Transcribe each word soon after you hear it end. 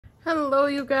Hello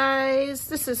you guys,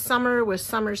 this is Summer with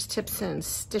Summer's Tips and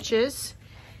Stitches,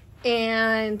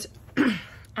 and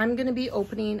I'm going to be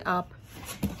opening up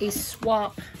a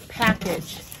swap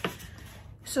package.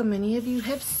 So many of you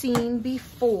have seen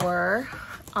before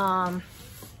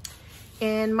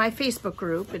in my Facebook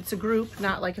group. It's a group,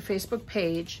 not like a Facebook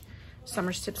page,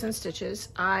 Summer's Tips and Stitches.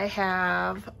 I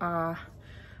have a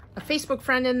Facebook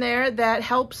friend in there that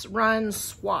helps run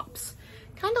swaps.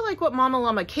 Kind of like what Mama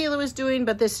Llama Kayla was doing,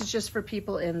 but this is just for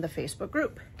people in the Facebook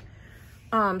group.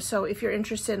 So if you're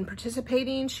interested in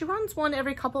participating, she runs one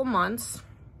every couple months,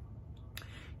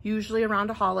 usually around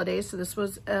a holiday. So this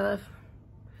was,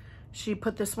 she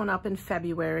put this one up in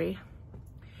February.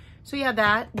 So yeah,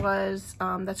 that was,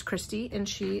 that's Christy, and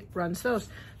she runs those.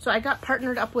 So I got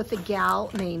partnered up with a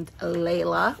gal named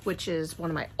Layla, which is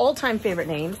one of my all-time favorite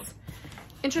names.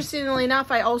 Interestingly enough,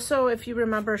 I also, if you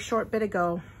remember a short bit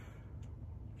ago,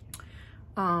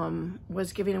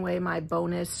 was giving away my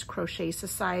bonus Crochet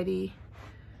Society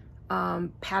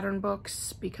pattern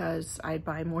books because I'd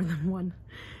buy more than one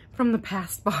from the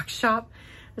past box shop.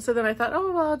 And so then I thought,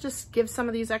 oh, well, I'll just give some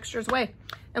of these extras away.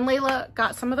 And Layla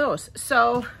got some of those.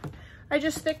 So I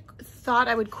just thought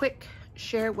I would quick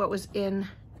share what was in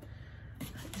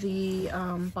the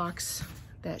box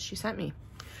that she sent me.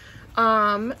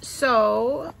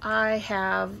 So I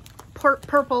have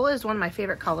purple is one of my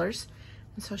favorite colors.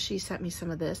 And so she sent me some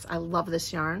of this. I love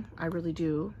this yarn. I really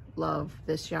do love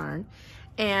this yarn.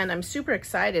 And I'm super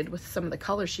excited with some of the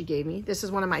colors she gave me. This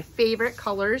is one of my favorite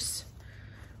colors.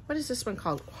 What is this one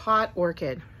called? Hot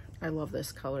Orchid. I love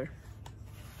this color.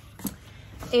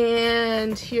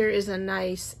 And here is a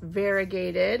nice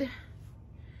variegated,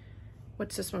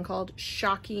 what's this one called?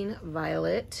 Shocking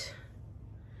Violet.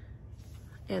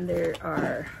 And there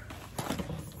are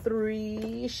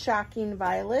 3 Shocking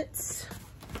Violets.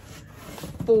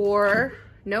 4,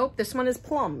 nope, this one is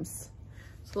plums.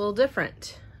 It's a little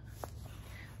different.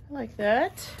 I like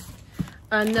that.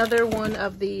 Another one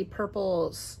of the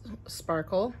purple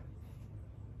sparkle.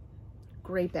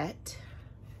 Grapette.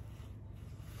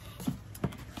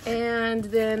 And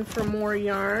then for more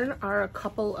yarn are a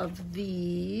couple of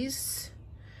these.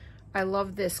 I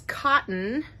love this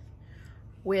cotton,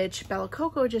 which Bella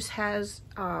Coco just has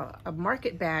a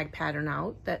market bag pattern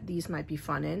out that these might be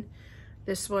fun in.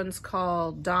 This one's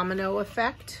called Domino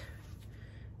Effect.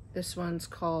 This one's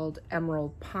called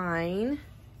Emerald Pine.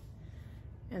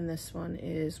 And this one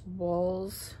is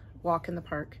Walls Walk in the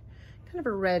Park. Kind of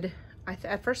a red,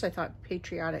 at first I thought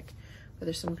patriotic, but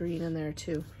there's some green in there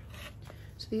too.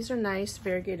 So these are nice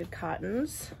variegated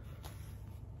cottons.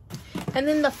 And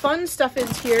then the fun stuff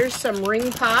is here, some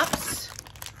ring pops.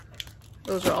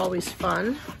 Those are always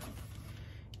fun.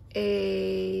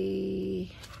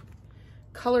 A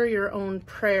color your own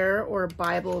prayer or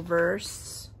Bible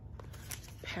verse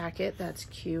packet. That's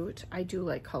cute. I do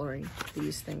like coloring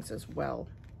these things as well.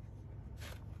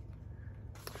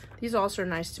 These also are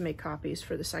nice to make copies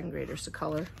for the 2nd graders to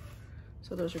color.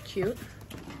 So those are cute.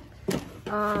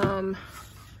 A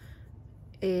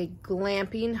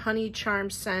Glamping Honey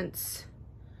Charm Scents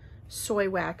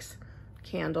soy wax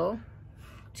candle.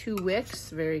 2 wicks,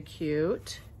 very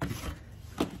cute.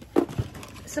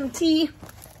 Some tea.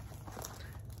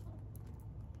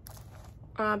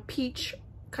 Peach,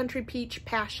 Country Peach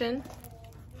Passion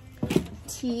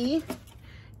tea,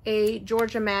 a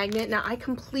Georgia magnet. Now I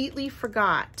completely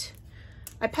forgot.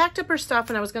 I packed up her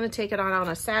stuff and I was going to take it on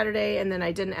a Saturday, and then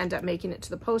I didn't end up making it to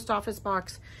the post office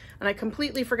box, and I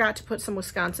completely forgot to put some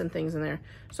Wisconsin things in there.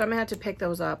 So I'm gonna have to pick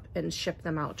those up and ship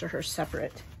them out to her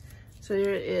separate. So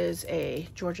there is a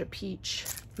Georgia Peach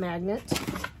magnet.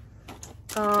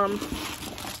 A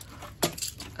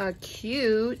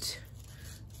cute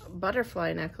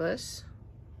butterfly necklace.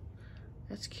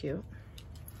 That's cute.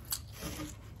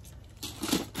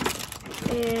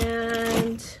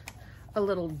 And a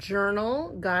little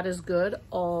journal. God is good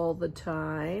all the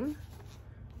time.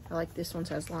 I like this one,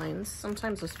 has lines.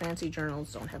 Sometimes those fancy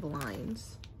journals don't have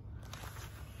lines.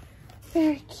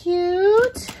 Very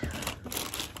cute.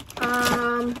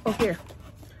 Oh, here.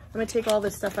 I'm gonna take all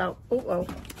this stuff out.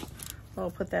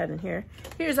 I'll put that in here.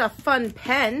 Here's a fun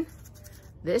pen.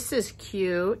 This is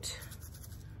cute.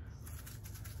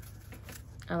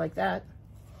 I like that.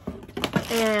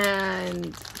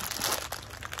 And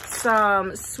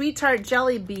some Sweet Tart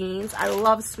jelly beans. I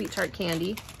love Sweet Tart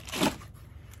candy.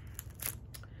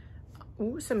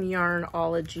 Ooh, some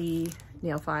Yarnology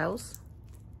nail files.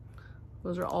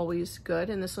 Those are always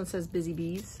good. And this one says Busy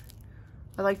Bees.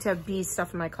 I like to have bee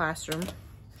stuff in my classroom.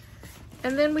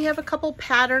 And then we have a couple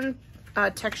pattern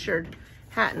textured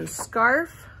hat and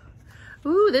scarf.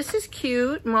 Ooh, this is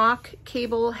cute. Mock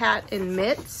cable hat and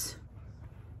mitts.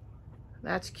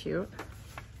 That's cute.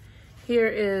 Here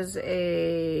is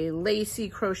a lacy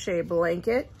crochet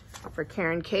blanket for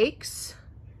Karen Cakes.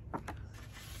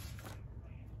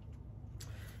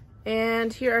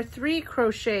 And here are 3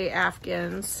 crochet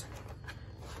afghans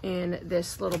in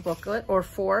this little booklet, or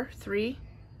 3.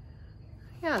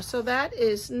 Yeah, so that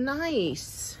is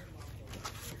nice.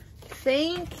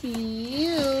 Thank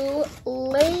you,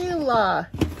 Layla.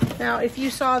 Now, if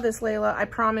you saw this, Layla, I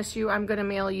promise you I'm gonna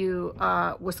mail you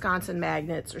Wisconsin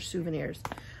magnets or souvenirs.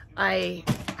 I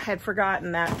had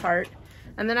forgotten that part.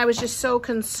 And then I was just so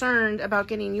concerned about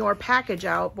getting your package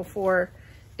out before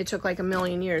it took like a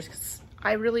million years, because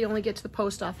I really only get to the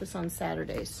post office on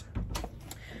Saturdays.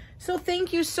 So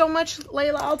thank you so much,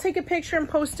 Layla. I'll take a picture and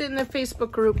post it in the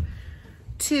Facebook group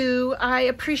too. I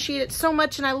appreciate it so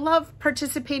much, and I love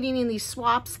participating in these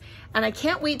swaps, and I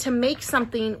can't wait to make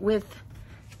something with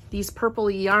these purple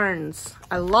yarns.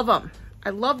 I love them. I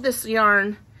love this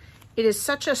yarn. It is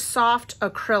such a soft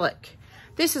acrylic.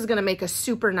 This is gonna make a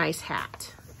super nice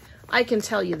hat. I can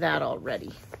tell you that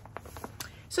already.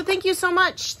 So thank you so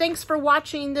much. Thanks for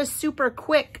watching this super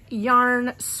quick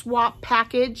yarn swap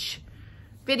package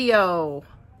video.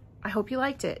 I hope you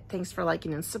liked it. Thanks for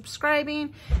liking and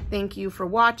subscribing. Thank you for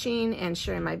watching and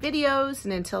sharing my videos.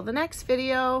 And until the next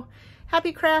video,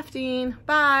 happy crafting.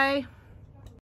 Bye.